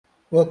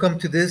Welcome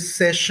to this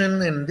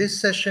session. In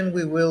this session,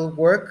 we will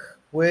work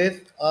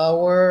with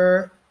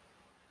our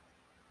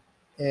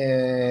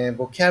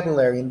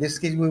vocabulary. In this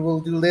case, we will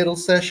do little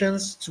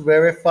sessions to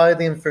verify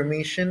the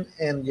information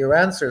and your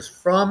answers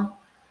from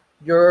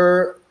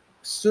your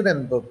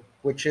student book,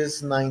 which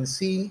is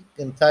 9C,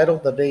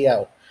 entitled The Day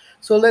Out.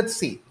 So let's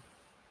see.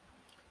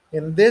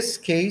 In this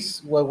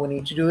case, what we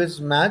need to do is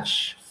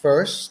match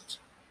first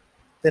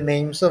the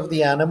names of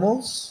the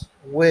animals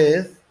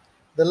with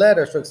the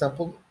letters. For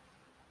example,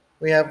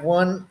 we have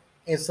one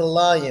is a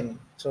lion.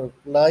 So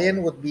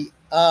lion would be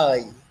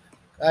I.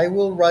 I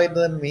will write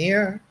them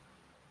here.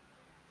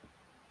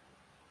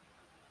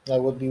 That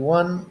would be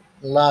one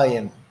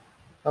lion.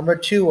 Number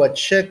two, a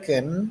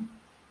chicken.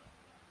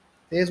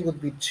 This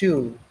would be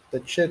two,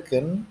 the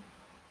chicken.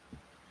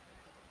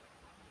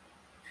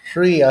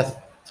 Three,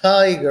 a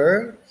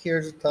tiger.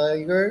 Here's a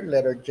tiger,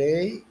 letter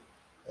J.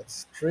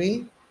 That's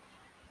three.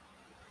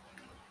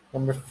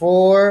 Number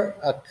four,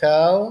 a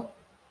cow.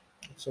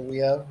 So we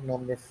have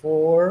number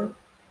four,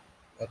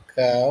 a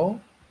cow.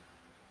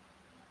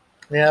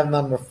 We have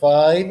number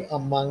five, a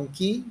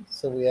monkey.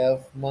 So we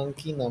have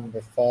monkey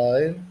number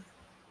five.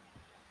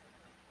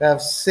 We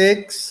have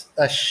six,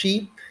 a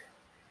sheep.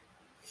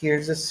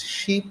 Here's a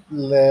sheep,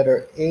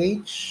 letter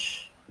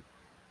H.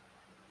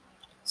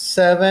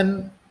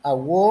 Seven, a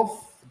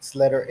wolf. It's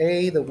letter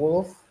A, the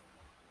wolf.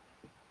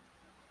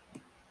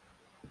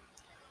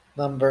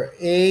 Number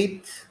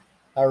eight,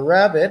 a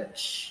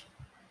rabbit.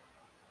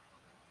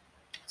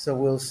 So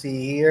we'll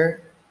see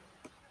here,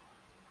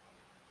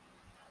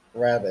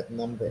 rabbit,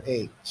 number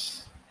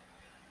eight.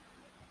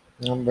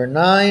 Number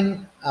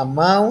nine, a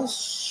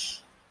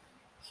mouse.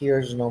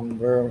 Here's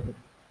number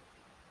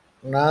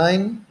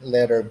nine,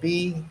 letter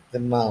B, the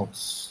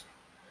mouse.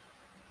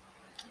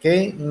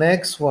 Okay,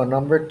 next one,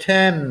 number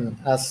 10,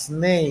 a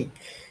snake.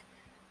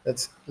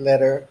 That's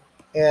letter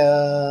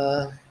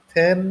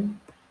 10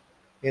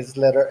 is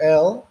letter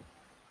L.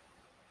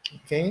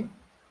 Okay,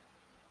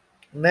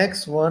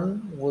 next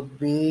one would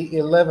be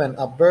 11,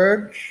 a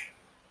bird.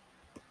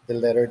 The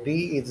letter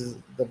D is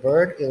the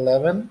bird,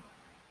 11.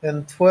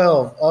 And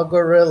 12, a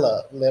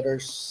gorilla, letter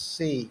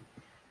C.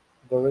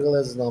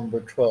 Gorilla is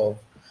number 12.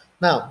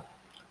 Now,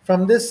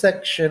 from this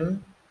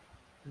section,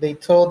 they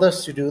told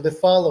us to do the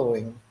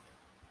following.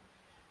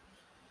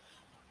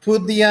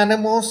 Put the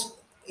animals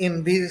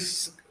in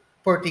these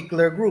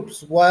particular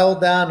groups,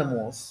 wild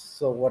animals.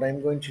 So what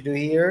I'm going to do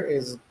here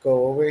is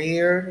go over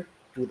here,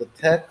 do the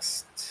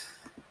text.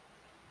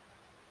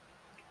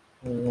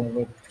 And I'm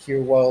going to put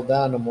here wild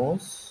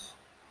animals.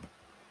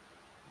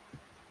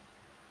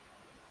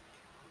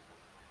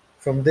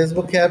 From this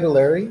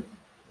vocabulary,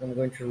 I'm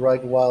going to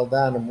write wild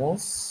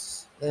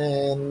animals.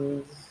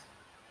 And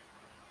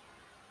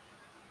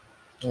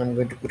I'm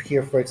going to put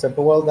here, for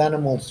example, wild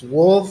animals,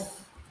 wolf.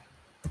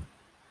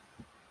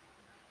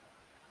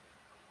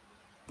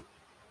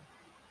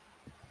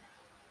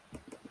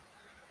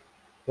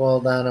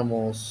 Wild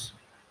animals,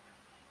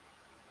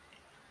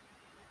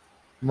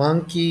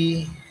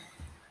 monkey.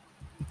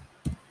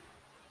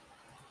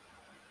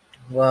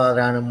 Wild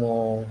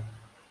animal,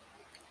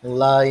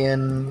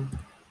 lion,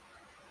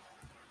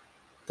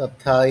 the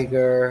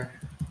tiger,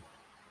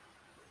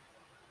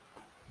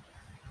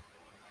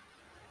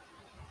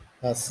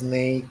 a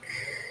snake,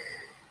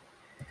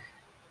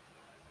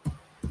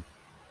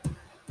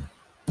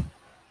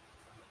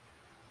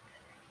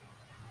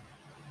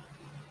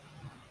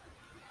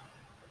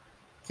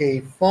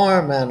 okay,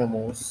 farm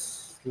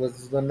animals.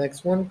 Let's do the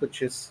next one,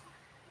 which is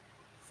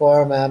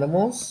farm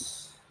animals.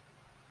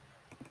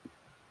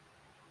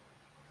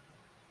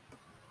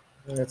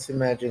 Let's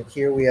imagine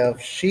here we have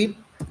sheep.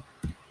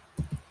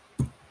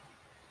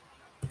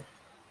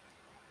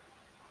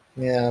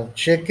 We have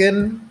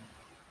chicken.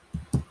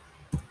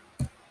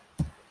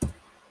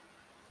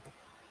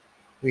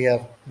 We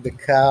have the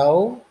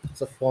cow.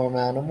 It's a farm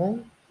animal.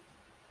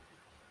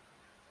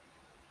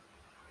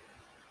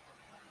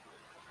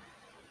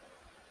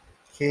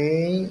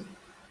 Okay,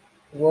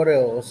 what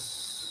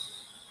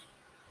else?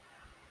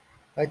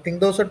 I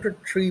think those are the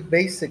three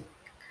basic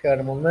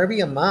animals.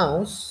 Maybe a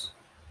mouse.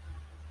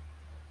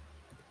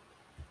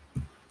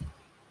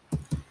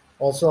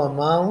 Also, a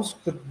mouse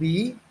could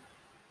be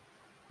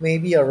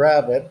maybe a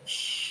rabbit.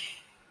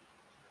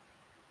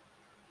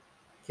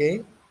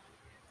 Okay.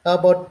 How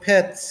about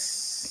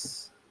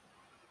pets?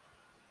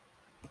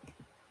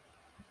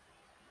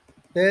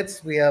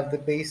 Pets, we have the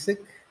basic.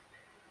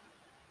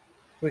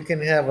 We can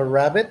have a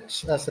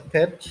rabbit as a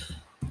pet.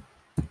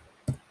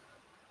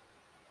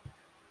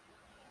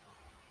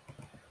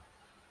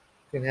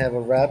 We can have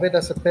a rabbit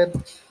as a pet.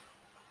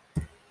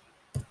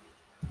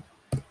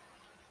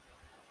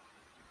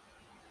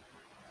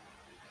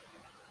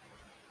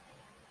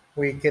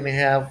 We can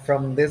have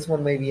from this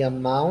one maybe a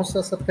mouse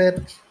as a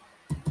pet.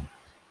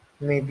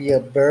 Maybe a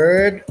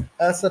bird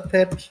as a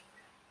pet.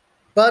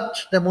 But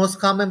the most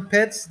common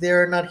pets,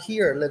 they're not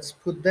here. Let's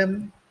put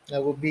them.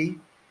 That would be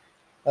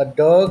a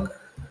dog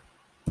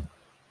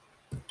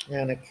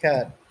and a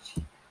cat.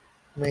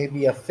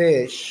 Maybe a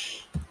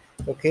fish.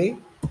 Okay?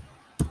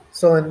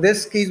 So in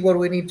this case, what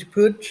we need to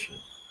put,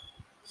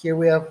 here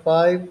we have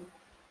five: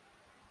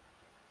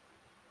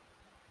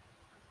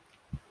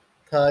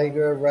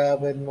 tiger,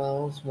 rabbit,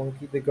 mouse,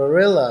 monkey. The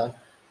gorilla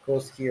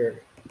goes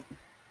here.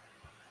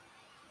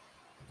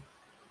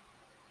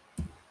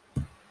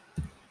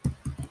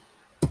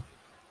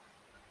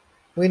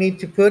 We need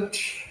to put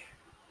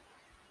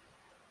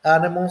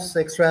animals,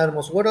 extra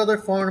animals. What other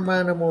farm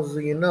animals do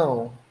you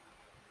know?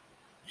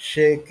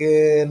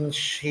 Chicken,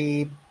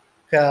 sheep,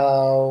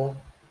 cow,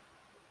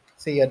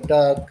 say a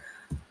duck,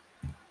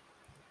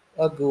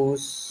 a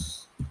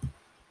goose,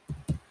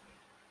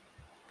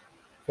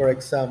 for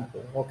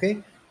example.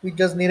 Okay, we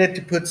just needed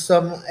to put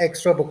some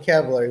extra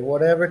vocabulary,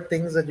 whatever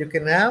things that you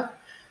can have.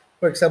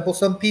 For example,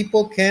 some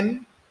people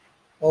can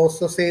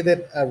also say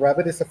that a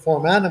rabbit is a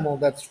farm animal.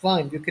 That's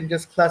fine. You can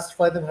just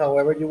classify them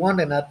however you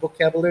want and add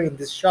vocabulary in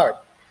this chart.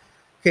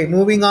 Okay,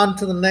 moving on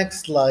to the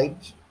next slide.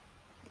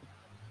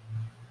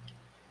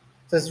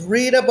 It says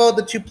read about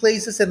the two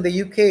places in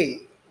the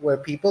UK where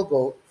people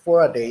go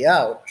for a day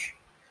out.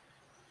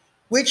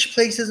 Which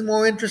place is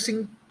more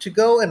interesting to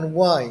go and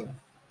why?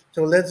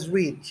 So let's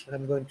read.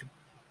 I'm going to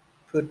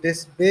put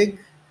this big,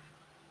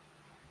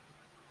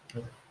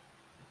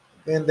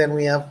 and then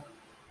we have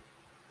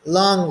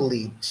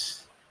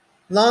Longleat.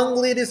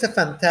 Longleat is a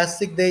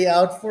fantastic day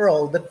out for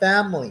all the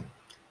family.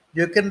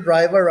 You can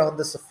drive around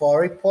the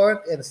safari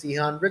park and see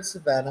hundreds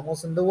of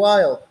animals in the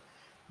wild.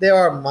 There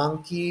are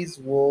monkeys,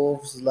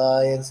 wolves,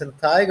 lions, and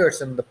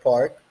tigers in the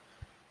park,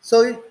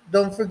 so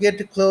don't forget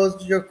to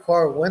close your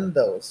car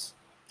windows.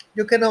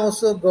 You can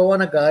also go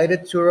on a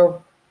guided tour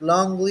of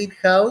Longleat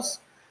House,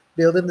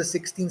 built in the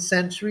 16th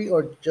century,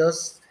 or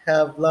just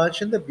have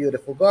lunch in the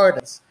beautiful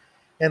gardens.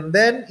 And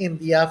then in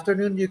the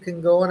afternoon, you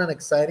can go on an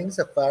exciting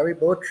safari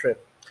boat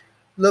trip.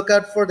 Look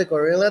out for the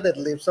gorilla that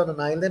lives on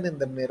an island in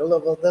the middle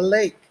of the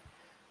lake.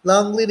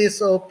 Longleat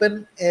is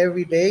open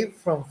every day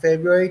from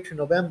February to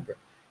November.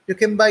 You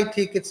can buy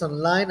tickets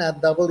online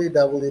at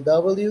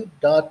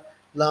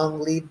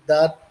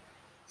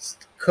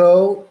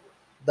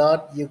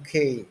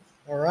www.longleat.co.uk.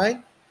 All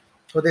right?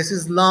 So this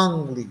is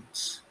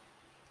Longleat.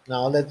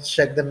 Now let's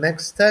check the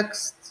next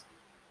text.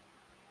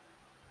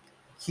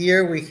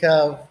 Here we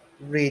have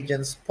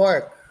Regent's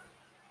Park.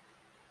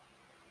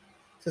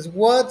 It says,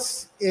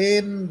 what's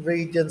in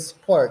Regent's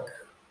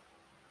Park?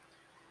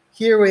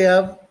 Here we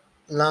have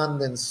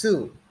London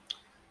Zoo.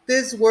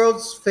 This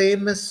world's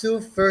famous zoo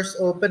first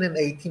opened in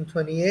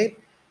 1828,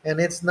 and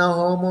it's now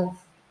home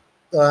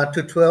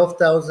to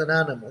 12,000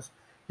 animals.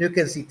 You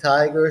can see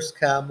tigers,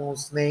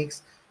 camels,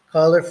 snakes,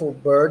 colorful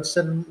birds,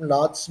 and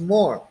lots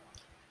more.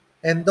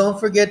 And don't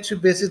forget to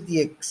visit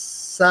the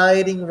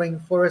exciting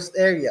rainforest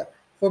area.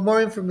 For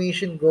more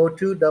information, go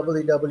to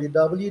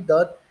www.zsl.org.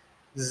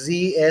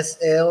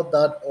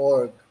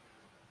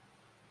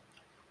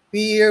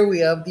 Here we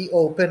have the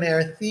open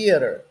air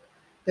theater.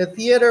 The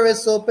theater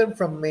is open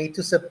from May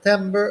to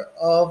September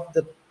of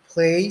the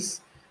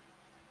plays.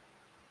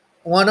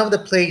 One of the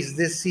plays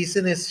this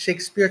season is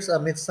Shakespeare's A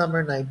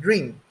Midsummer Night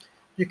Dream.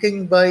 You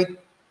can book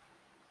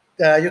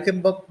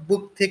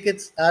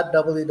tickets at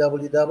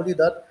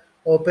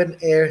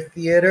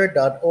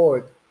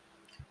www.openairtheater.org.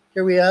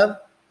 Here we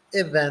have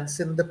events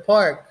in the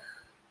park.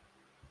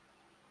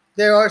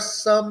 There are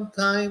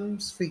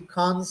sometimes free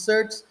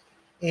concerts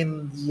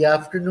in the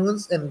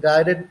afternoons and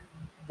guided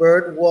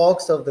bird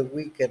walks of the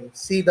weekend.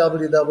 See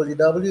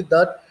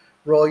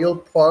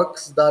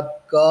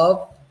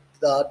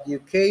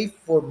www.royalparks.gov.uk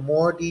for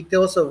more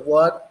details of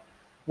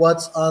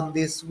what's on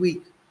this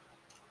week.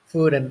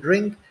 Food and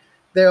drink.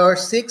 There are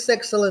six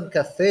excellent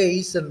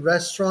cafes and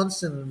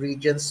restaurants in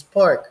Regent's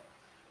Park.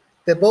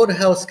 The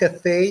Boathouse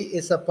Cafe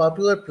is a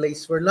popular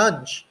place for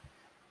lunch,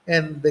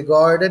 and the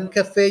Garden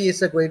Cafe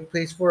is a great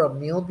place for a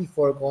meal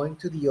before going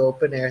to the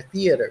open air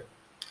theater.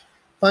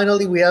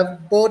 Finally, we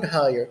have boat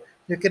hire.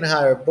 You can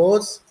hire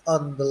boats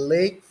on the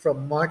lake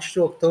from March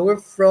to October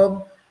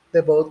from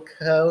the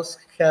Boathouse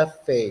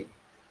Cafe.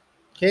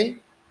 Okay,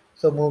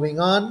 so moving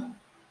on,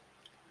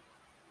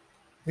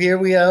 here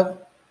we have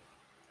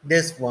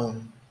this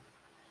one.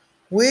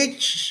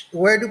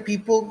 Where do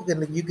people in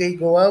the UK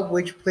go out?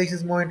 Which place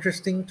is more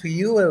interesting to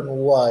you and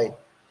why?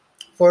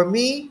 For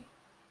me,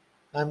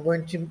 I'm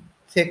going to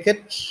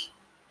ticket.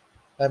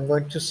 I'm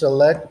going to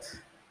select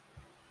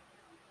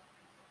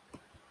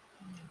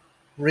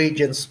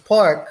Regent's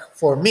Park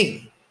for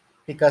me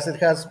because it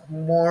has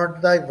more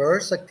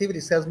diverse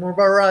activities, has more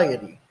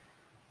variety.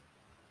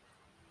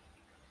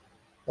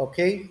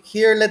 Okay,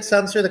 here let's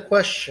answer the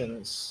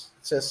questions.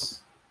 It says,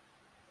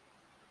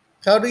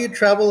 how do you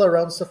travel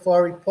around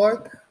Safari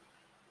Park?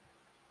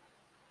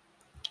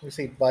 We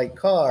say by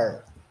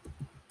car.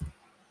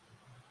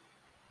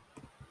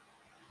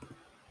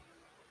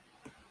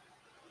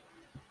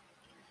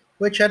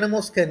 Which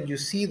animals can you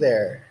see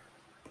there?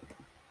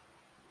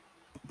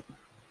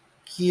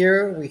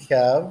 Here we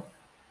have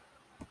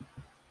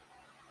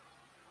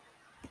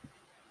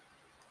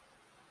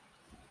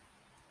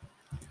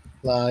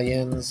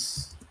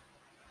lions,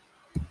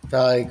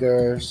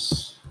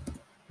 tigers,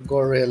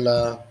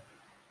 gorilla,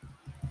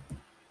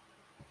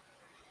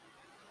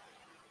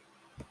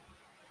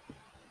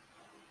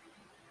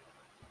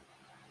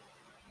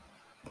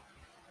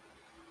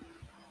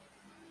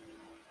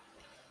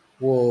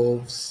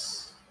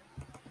 wolves,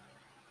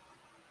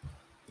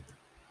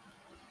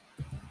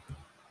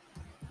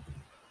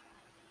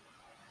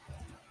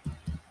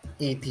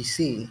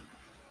 etc.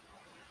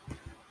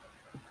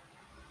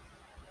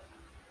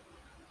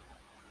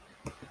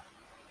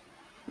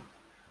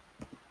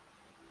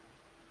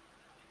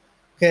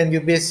 Can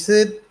you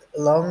visit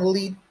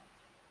Longleat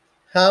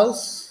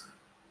House?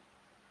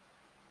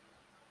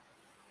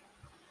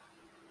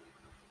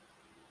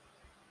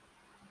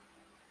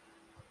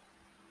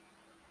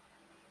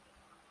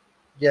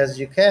 Yes,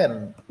 you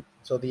can.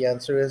 So the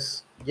answer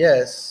is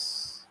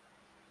yes.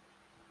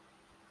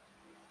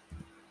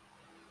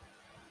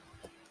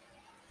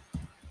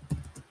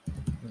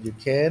 You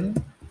can.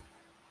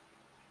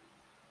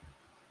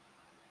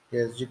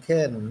 Yes, you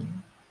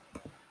can.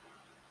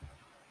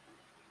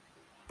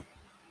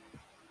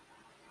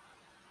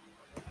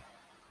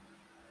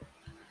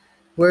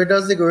 Where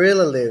does the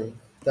gorilla live?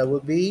 That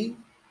would be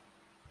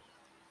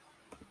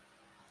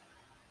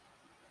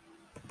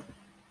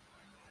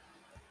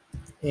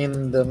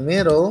in the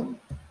middle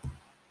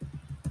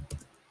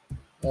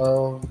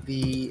of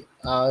the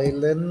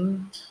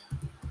island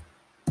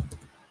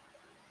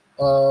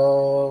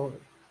of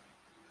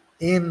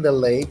in the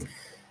lake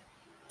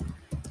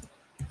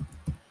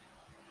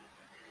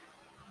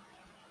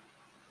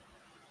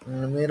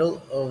in the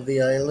middle of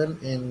the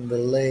island in the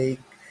lake.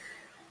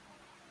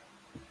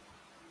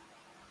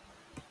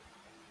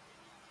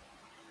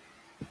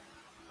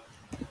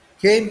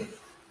 Okay,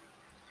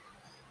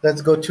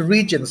 let's go to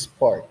Regent's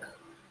Park.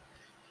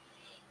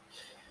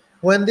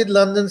 When did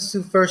London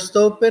Zoo first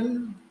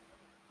open?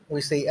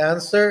 We say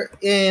answer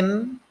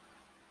in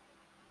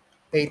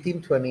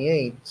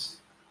 1828.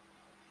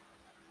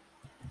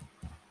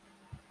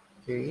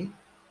 Okay,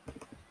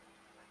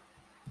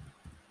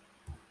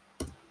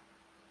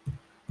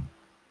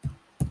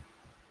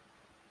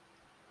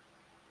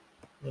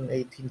 in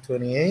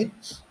 1828.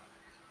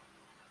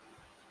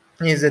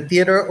 Is the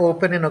theater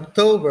open in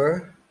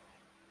October?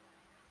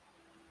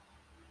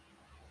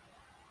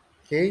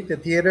 Okay, the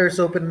theater is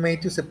open May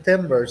to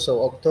September,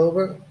 so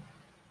October,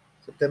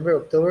 September,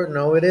 October.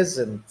 No, it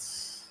isn't.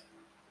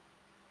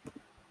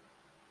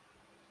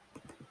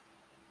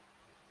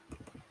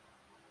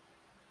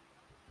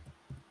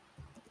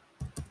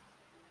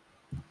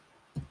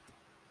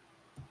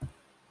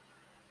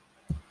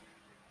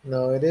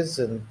 No, it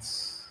isn't.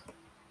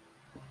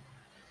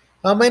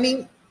 How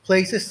many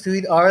places to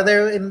eat are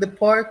there in the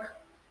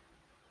park?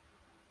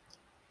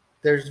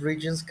 There's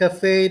Regent's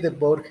Cafe, the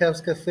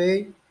Boathouse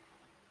Cafe,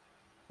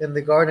 and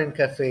the Garden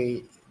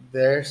Cafe.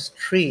 There's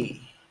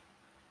three.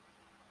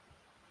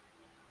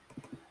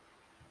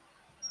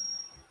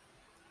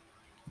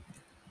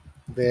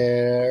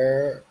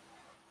 There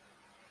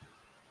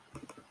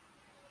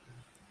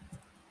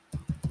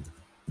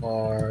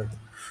are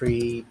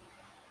three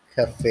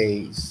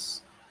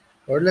cafes.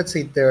 Or let's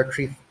say there are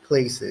three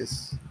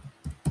places.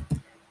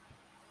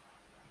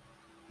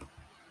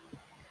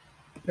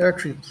 There are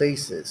three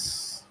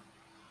places.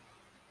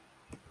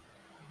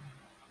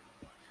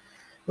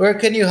 Where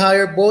can you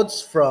hire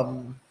boats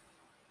from?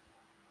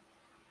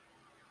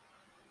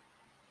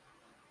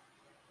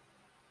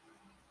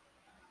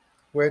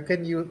 Where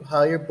can you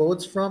hire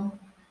boats from?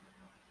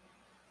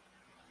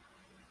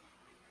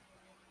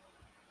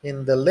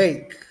 In the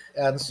lake.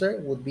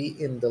 Answer would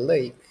be in the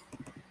lake.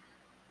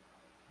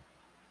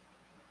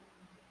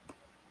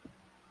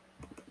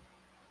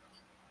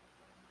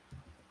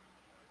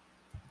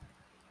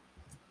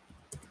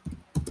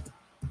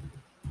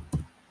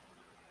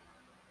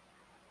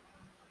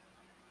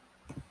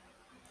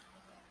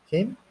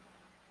 Okay.